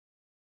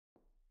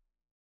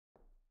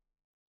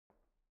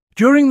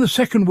During the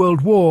Second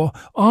World War,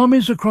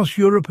 armies across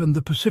Europe and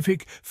the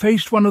Pacific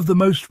faced one of the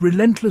most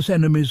relentless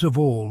enemies of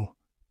all: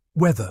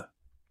 weather.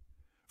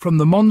 From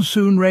the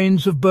monsoon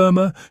rains of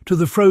Burma to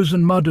the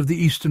frozen mud of the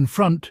Eastern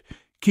Front,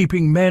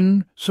 keeping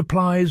men,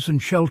 supplies and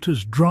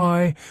shelters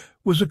dry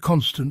was a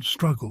constant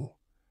struggle.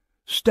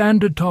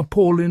 Standard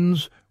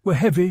tarpaulins were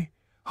heavy,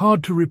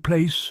 hard to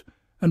replace,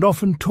 and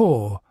often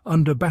tore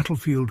under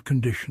battlefield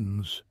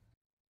conditions.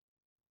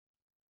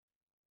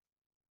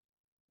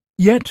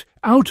 Yet,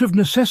 out of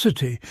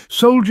necessity,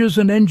 soldiers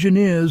and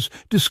engineers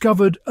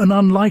discovered an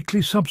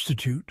unlikely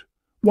substitute,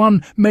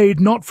 one made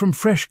not from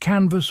fresh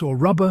canvas or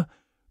rubber,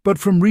 but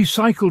from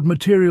recycled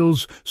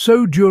materials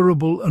so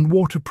durable and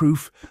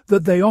waterproof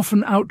that they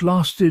often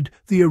outlasted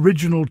the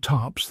original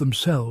tarps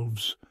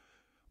themselves.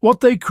 What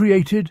they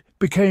created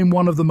became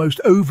one of the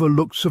most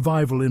overlooked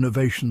survival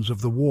innovations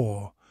of the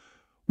war.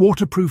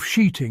 Waterproof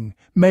sheeting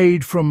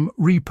made from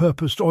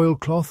repurposed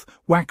oilcloth,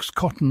 waxed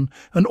cotton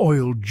and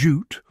oiled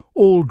jute,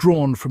 all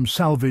drawn from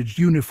salvaged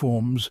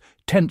uniforms,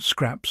 tent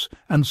scraps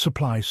and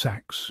supply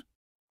sacks.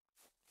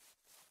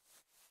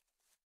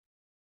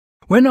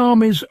 When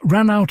armies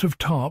ran out of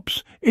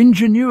tarps,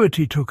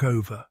 ingenuity took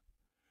over.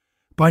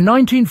 By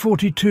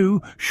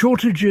 1942,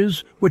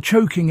 shortages were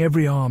choking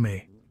every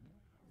army.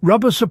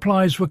 Rubber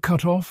supplies were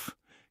cut off,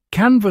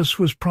 canvas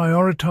was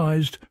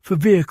prioritised for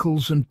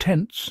vehicles and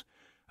tents,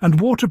 and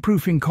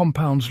waterproofing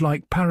compounds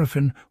like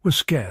paraffin were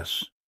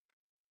scarce.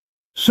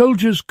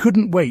 Soldiers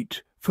couldn't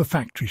wait for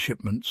factory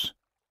shipments.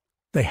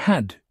 They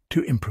had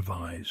to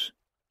improvise.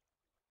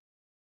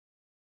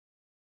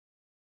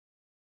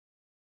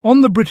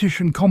 On the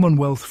British and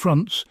Commonwealth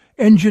fronts,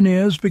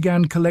 engineers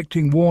began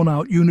collecting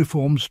worn-out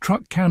uniforms,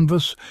 truck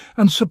canvas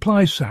and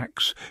supply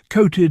sacks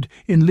coated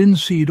in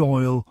linseed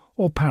oil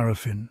or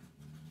paraffin.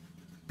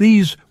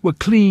 These were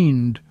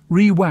cleaned,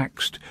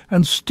 re-waxed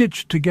and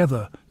stitched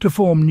together to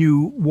form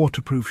new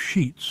waterproof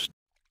sheets.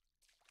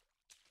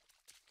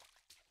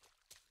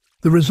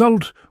 The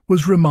result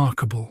was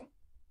remarkable.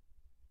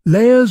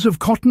 Layers of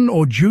cotton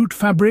or jute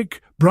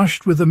fabric,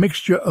 brushed with a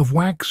mixture of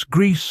wax,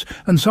 grease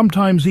and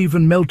sometimes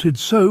even melted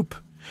soap,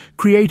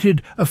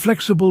 created a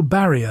flexible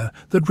barrier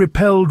that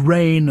repelled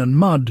rain and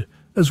mud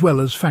as well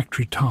as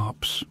factory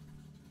tarps.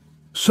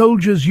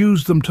 Soldiers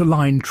used them to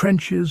line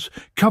trenches,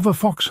 cover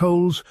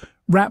foxholes,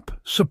 wrap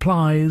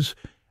supplies,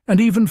 and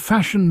even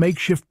fashion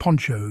makeshift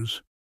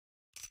ponchos.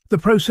 The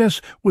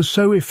process was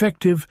so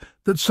effective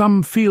that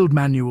some field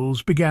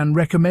manuals began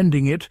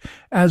recommending it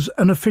as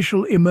an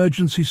official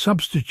emergency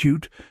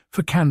substitute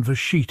for canvas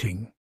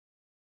sheeting.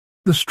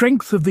 The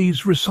strength of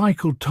these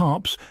recycled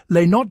tarps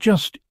lay not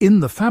just in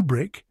the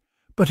fabric,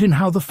 but in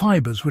how the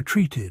fibres were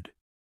treated.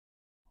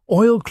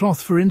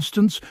 Oilcloth, for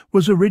instance,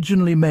 was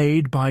originally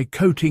made by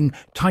coating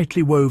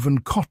tightly woven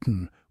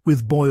cotton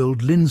with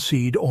boiled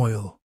linseed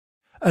oil,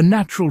 a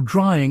natural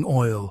drying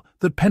oil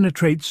that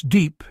penetrates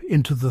deep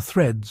into the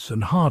threads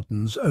and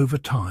hardens over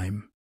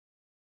time.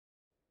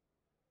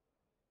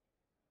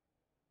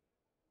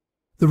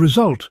 The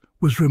result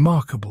was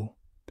remarkable.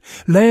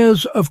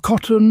 Layers of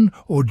cotton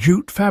or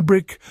jute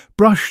fabric,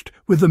 brushed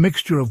with a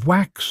mixture of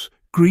wax,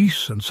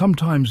 grease and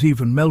sometimes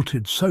even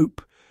melted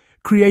soap,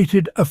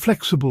 created a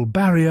flexible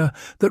barrier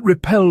that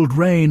repelled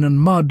rain and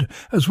mud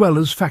as well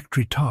as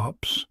factory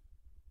tarps.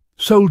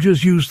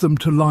 Soldiers used them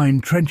to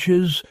line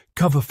trenches,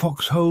 cover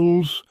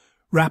foxholes,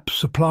 wrap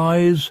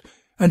supplies,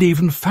 and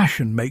even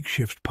fashion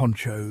makeshift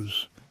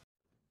ponchos.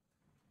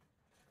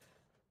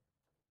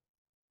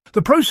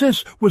 The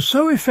process was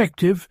so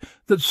effective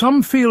that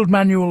some field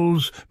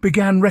manuals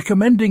began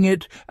recommending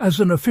it as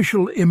an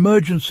official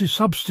emergency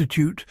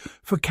substitute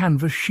for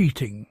canvas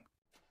sheeting.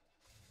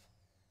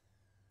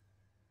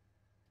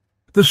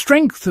 The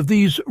strength of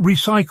these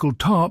recycled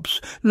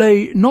tarps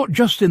lay not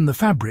just in the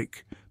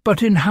fabric,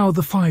 but in how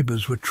the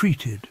fibres were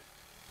treated.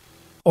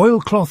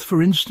 Oilcloth,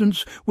 for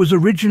instance, was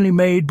originally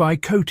made by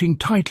coating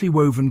tightly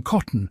woven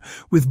cotton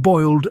with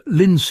boiled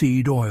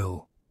linseed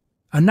oil,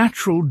 a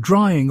natural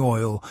drying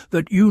oil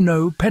that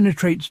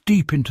penetrates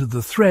deep into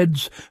the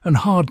threads and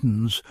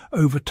hardens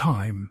over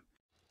time.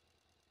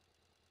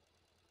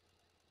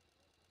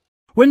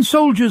 When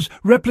soldiers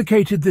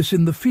replicated this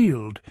in the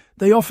field,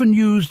 they often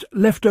used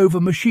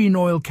leftover machine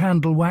oil,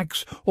 candle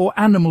wax or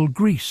animal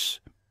grease.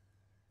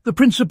 The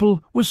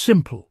principle was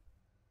simple.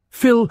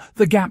 Fill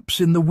the gaps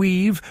in the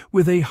weave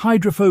with a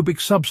hydrophobic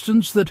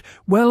substance that,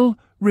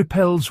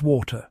 repels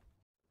water.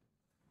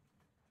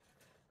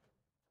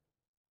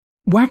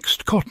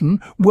 Waxed cotton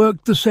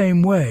worked the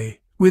same way,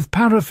 with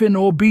paraffin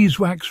or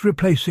beeswax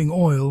replacing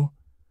oil.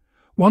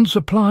 Once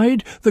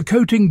applied, the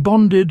coating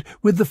bonded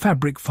with the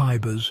fabric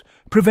fibres,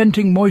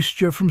 preventing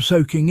moisture from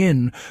soaking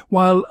in,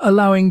 while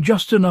allowing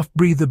just enough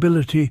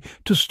breathability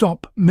to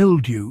stop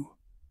mildew.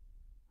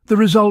 The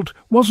result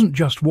wasn't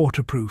just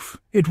waterproof,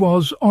 it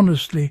was,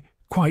 honestly,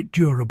 quite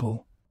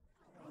durable.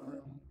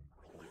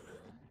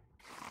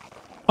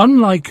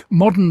 Unlike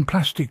modern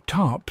plastic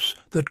tarps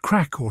that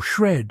crack or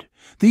shred,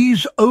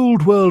 these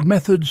old-world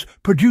methods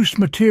produced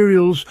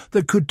materials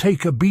that could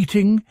take a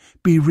beating,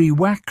 be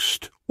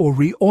re-waxed or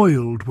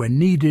re-oiled when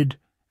needed,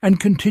 and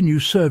continue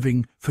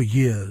serving for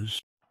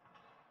years.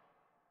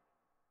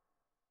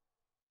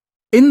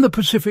 In the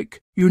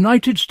Pacific,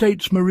 United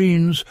States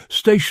Marines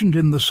stationed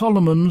in the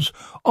Solomons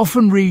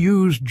often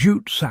reuse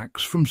jute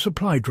sacks from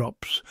supply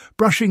drops,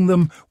 brushing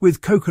them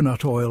with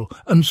coconut oil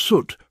and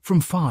soot from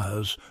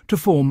fires to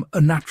form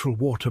a natural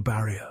water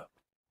barrier.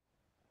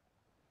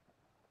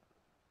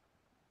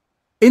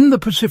 In the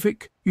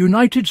Pacific,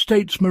 United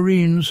States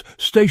Marines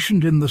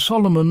stationed in the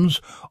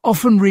Solomons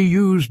often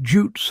reuse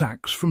jute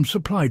sacks from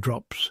supply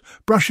drops,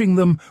 brushing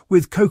them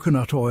with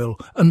coconut oil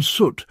and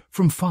soot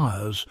from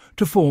fires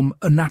to form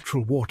a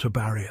natural water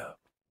barrier.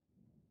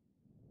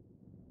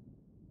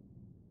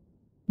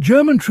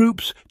 German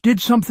troops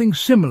did something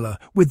similar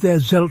with their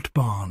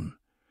Zeltbahn,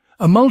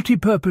 a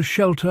multi-purpose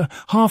shelter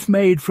half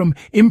made from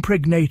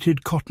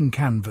impregnated cotton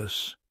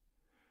canvas.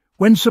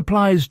 When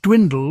supplies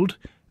dwindled,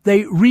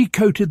 they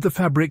recoated the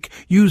fabric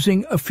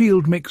using a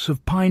field mix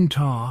of pine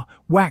tar,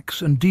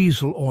 wax and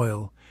diesel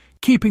oil,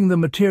 keeping the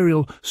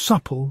material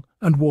supple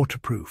and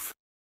waterproof.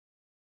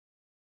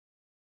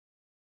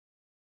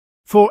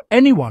 For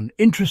anyone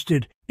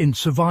interested in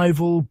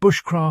survival,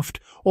 bushcraft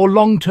or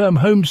long-term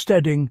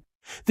homesteading,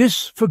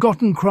 this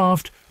forgotten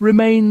craft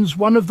remains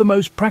one of the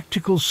most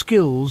practical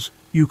skills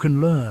you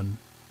can learn.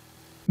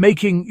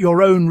 Making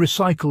your own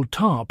recycled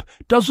tarp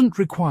doesn't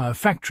require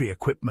factory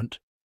equipment,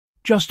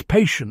 just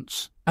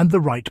patience and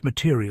the right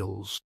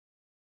materials.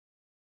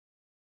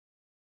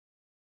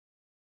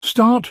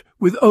 Start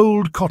with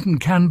old cotton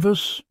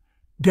canvas,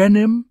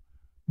 denim,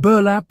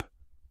 burlap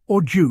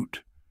or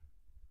jute.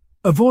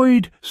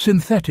 Avoid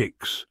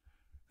synthetics,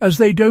 as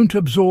they don't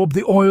absorb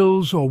the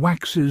oils or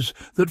waxes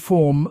that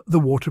form the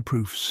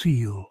waterproof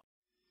seal.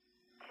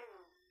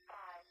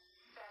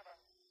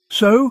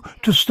 So,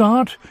 to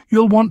start,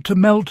 you'll want to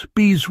melt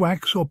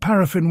beeswax or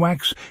paraffin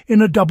wax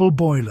in a double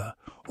boiler,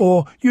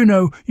 or,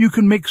 you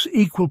can mix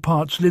equal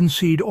parts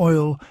linseed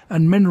oil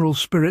and mineral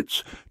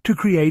spirits to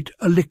create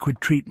a liquid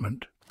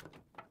treatment.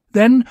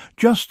 Then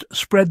just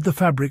spread the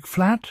fabric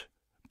flat,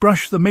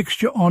 brush the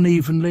mixture on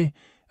evenly,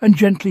 and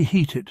gently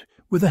heat it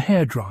with a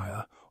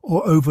hairdryer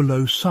or over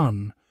low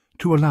sun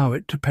to allow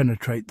it to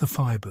penetrate the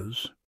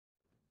fibres.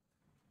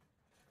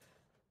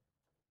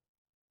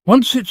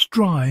 Once it's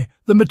dry,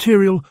 the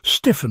material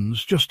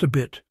stiffens just a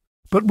bit,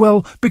 but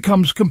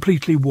becomes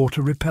completely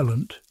water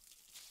repellent.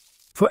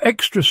 For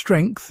extra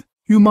strength,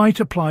 you might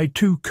apply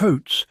 2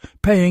 coats,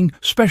 paying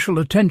special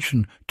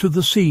attention to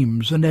the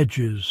seams and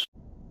edges.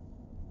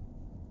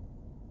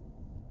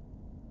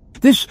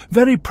 This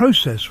very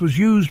process was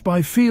used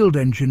by field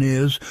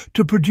engineers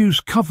to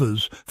produce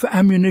covers for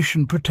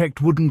ammunition,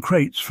 protect wooden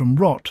crates from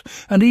rot,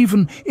 and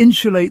even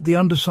insulate the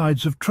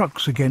undersides of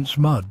trucks against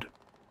mud.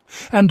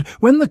 And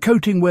when the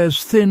coating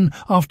wears thin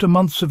after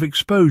months of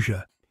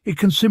exposure, it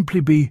can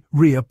simply be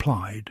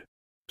reapplied.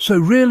 So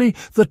really,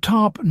 the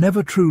tarp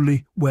never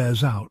truly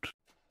wears out.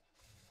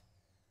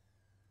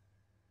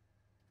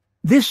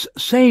 This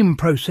same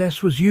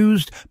process was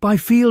used by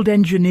field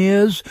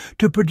engineers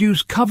to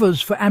produce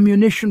covers for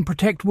ammunition,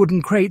 protect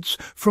wooden crates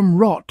from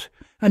rot,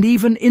 and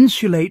even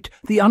insulate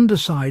the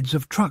undersides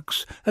of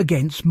trucks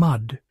against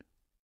mud.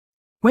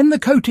 When the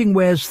coating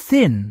wears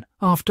thin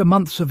after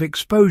months of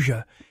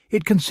exposure,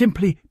 it can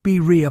simply be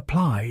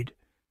reapplied,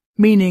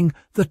 meaning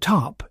the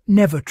tarp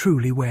never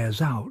truly wears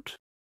out.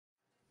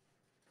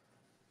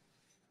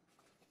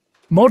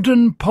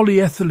 Modern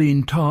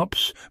polyethylene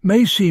tarps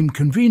may seem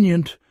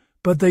convenient,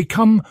 but they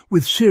come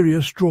with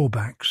serious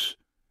drawbacks.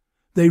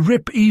 They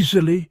rip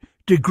easily,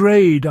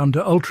 degrade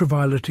under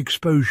ultraviolet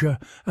exposure,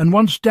 and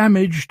once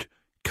damaged,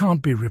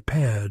 can't be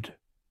repaired.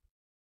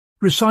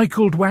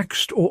 Recycled,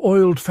 waxed or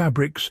oiled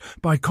fabrics,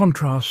 by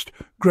contrast,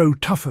 grow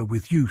tougher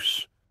with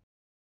use.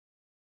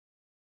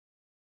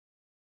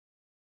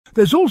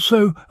 There's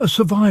also a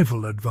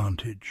survival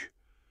advantage.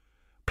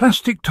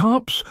 Plastic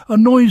tarps are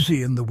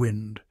noisy in the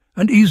wind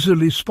and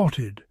easily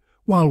spotted,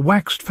 while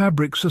waxed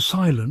fabrics are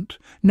silent,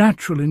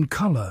 natural in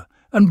colour,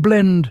 and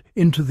blend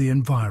into the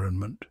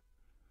environment.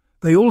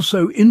 They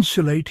also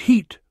insulate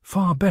heat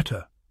far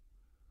better.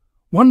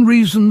 One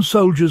reason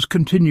soldiers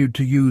continued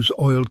to use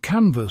oiled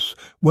canvas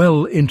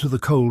well into the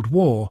Cold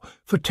War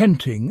for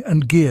tenting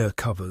and gear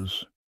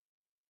covers.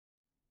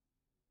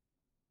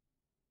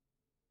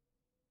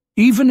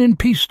 Even in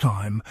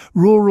peacetime,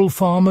 rural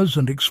farmers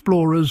and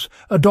explorers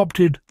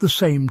adopted the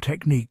same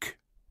technique.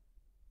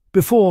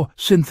 Before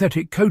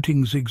synthetic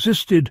coatings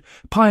existed,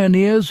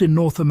 pioneers in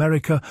North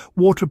America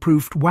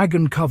waterproofed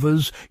wagon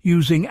covers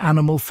using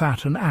animal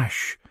fat and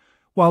ash,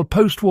 while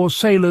post-war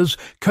sailors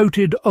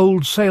coated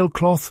old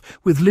sailcloth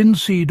with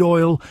linseed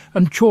oil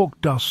and chalk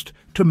dust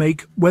to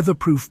make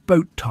weatherproof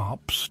boat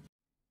tarps.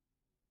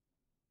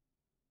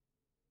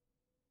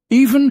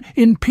 Even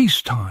in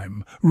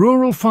peacetime,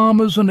 rural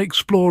farmers and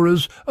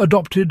explorers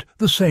adopted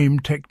the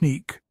same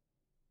technique.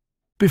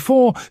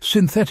 Before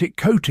synthetic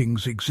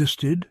coatings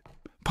existed,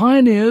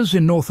 pioneers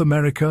in North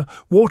America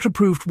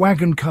waterproofed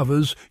wagon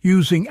covers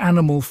using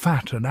animal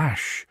fat and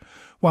ash,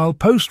 while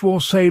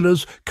post-war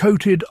sailors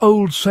coated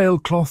old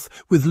sailcloth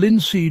with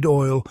linseed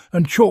oil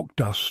and chalk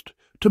dust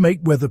to make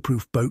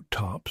weatherproof boat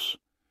tarps.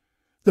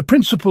 The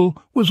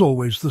principle was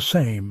always the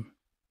same.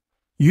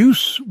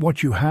 Use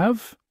what you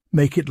have,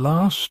 make it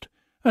last,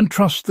 and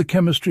trust the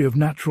chemistry of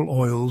natural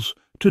oils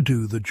to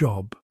do the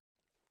job.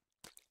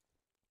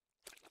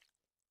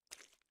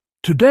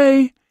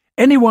 Today,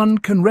 anyone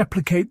can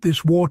replicate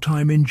this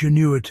wartime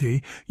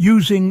ingenuity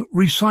using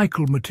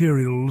recycled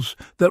materials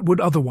that would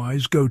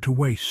otherwise go to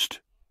waste.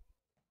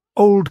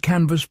 Old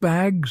canvas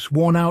bags,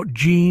 worn-out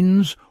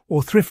jeans,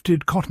 or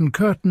thrifted cotton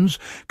curtains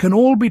can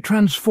all be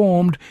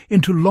transformed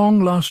into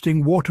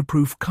long-lasting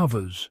waterproof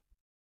covers.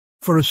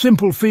 For a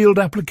simple field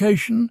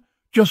application,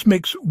 just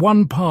mix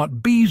 1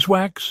 part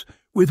beeswax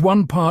with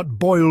 1 part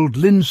boiled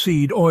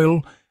linseed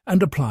oil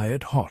and apply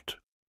it hot.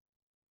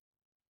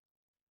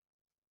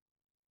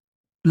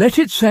 Let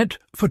it set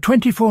for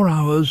 24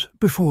 hours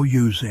before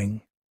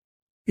using.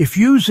 If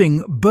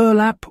using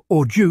burlap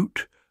or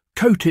jute,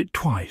 coat it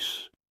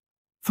twice.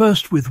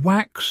 First with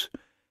wax,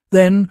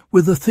 then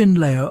with a thin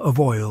layer of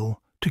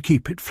oil to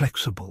keep it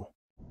flexible.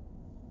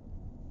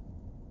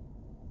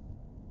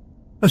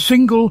 A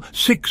single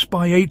 6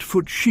 by 8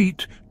 foot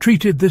sheet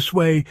treated this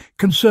way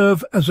can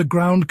serve as a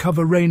ground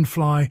cover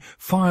rainfly,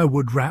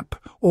 firewood wrap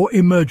or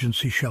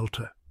emergency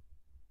shelter.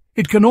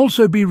 It can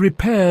also be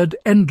repaired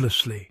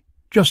endlessly.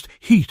 Just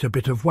heat a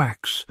bit of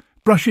wax,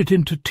 brush it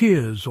into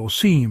tiers or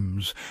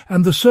seams,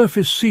 and the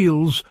surface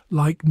seals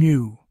like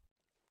new.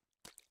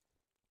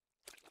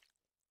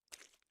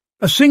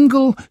 A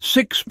single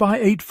 6 by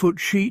 8 foot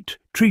sheet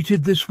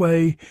treated this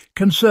way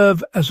can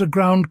serve as a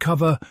ground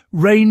cover,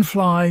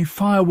 rainfly,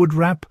 firewood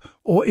wrap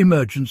or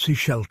emergency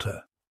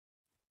shelter.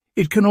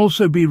 It can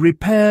also be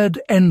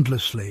repaired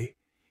endlessly.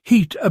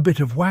 Heat a bit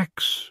of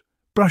wax,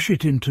 brush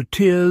it into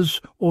tiers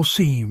or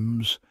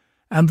seams,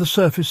 and the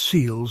surface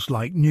seals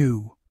like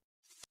new.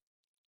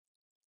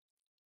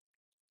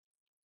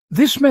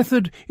 This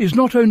method is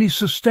not only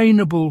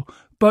sustainable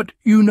but,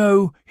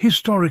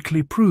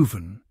 historically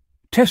proven.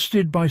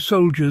 Tested by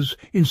soldiers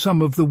in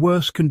some of the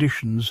worst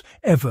conditions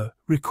ever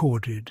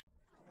recorded.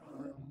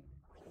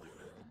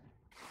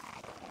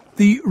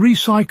 The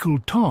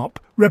recycled tarp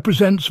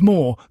represents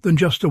more than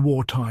just a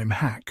wartime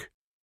hack.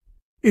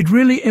 It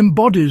really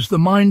embodies the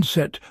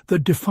mindset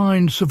that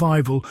defined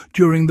survival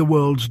during the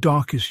world's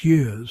darkest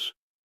years.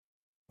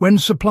 When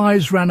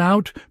supplies ran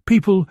out,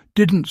 people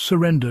didn't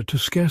surrender to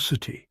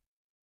scarcity.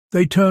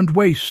 They turned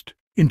waste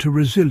into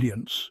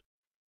resilience.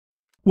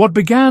 What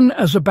began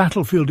as a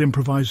battlefield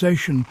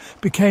improvisation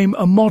became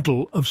a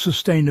model of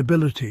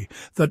sustainability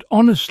that,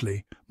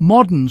 honestly,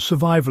 modern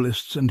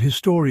survivalists and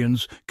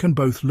historians can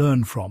both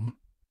learn from.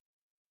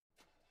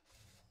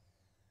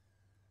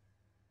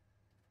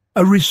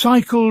 A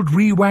recycled,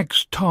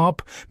 re-waxed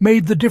tarp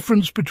made the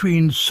difference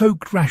between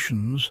soaked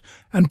rations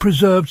and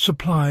preserved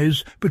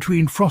supplies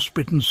between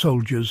frostbitten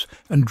soldiers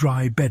and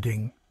dry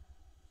bedding.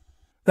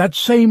 That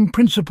same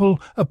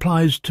principle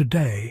applies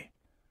today.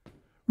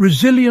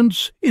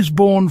 Resilience is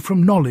born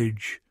from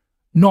knowledge,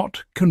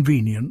 not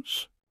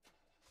convenience.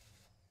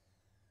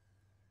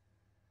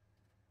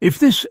 If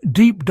this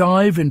deep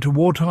dive into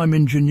wartime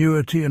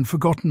ingenuity and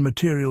forgotten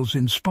materials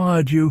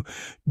inspired you,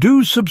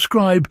 do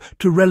subscribe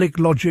to Relic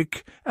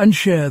Logic and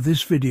share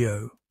this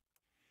video.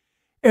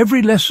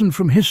 Every lesson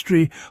from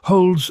history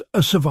holds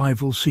a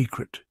survival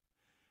secret,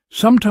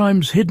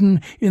 sometimes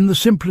hidden in the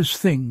simplest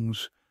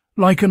things,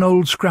 like an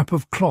old scrap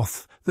of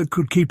cloth that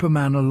could keep a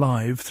man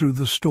alive through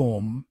the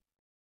storm.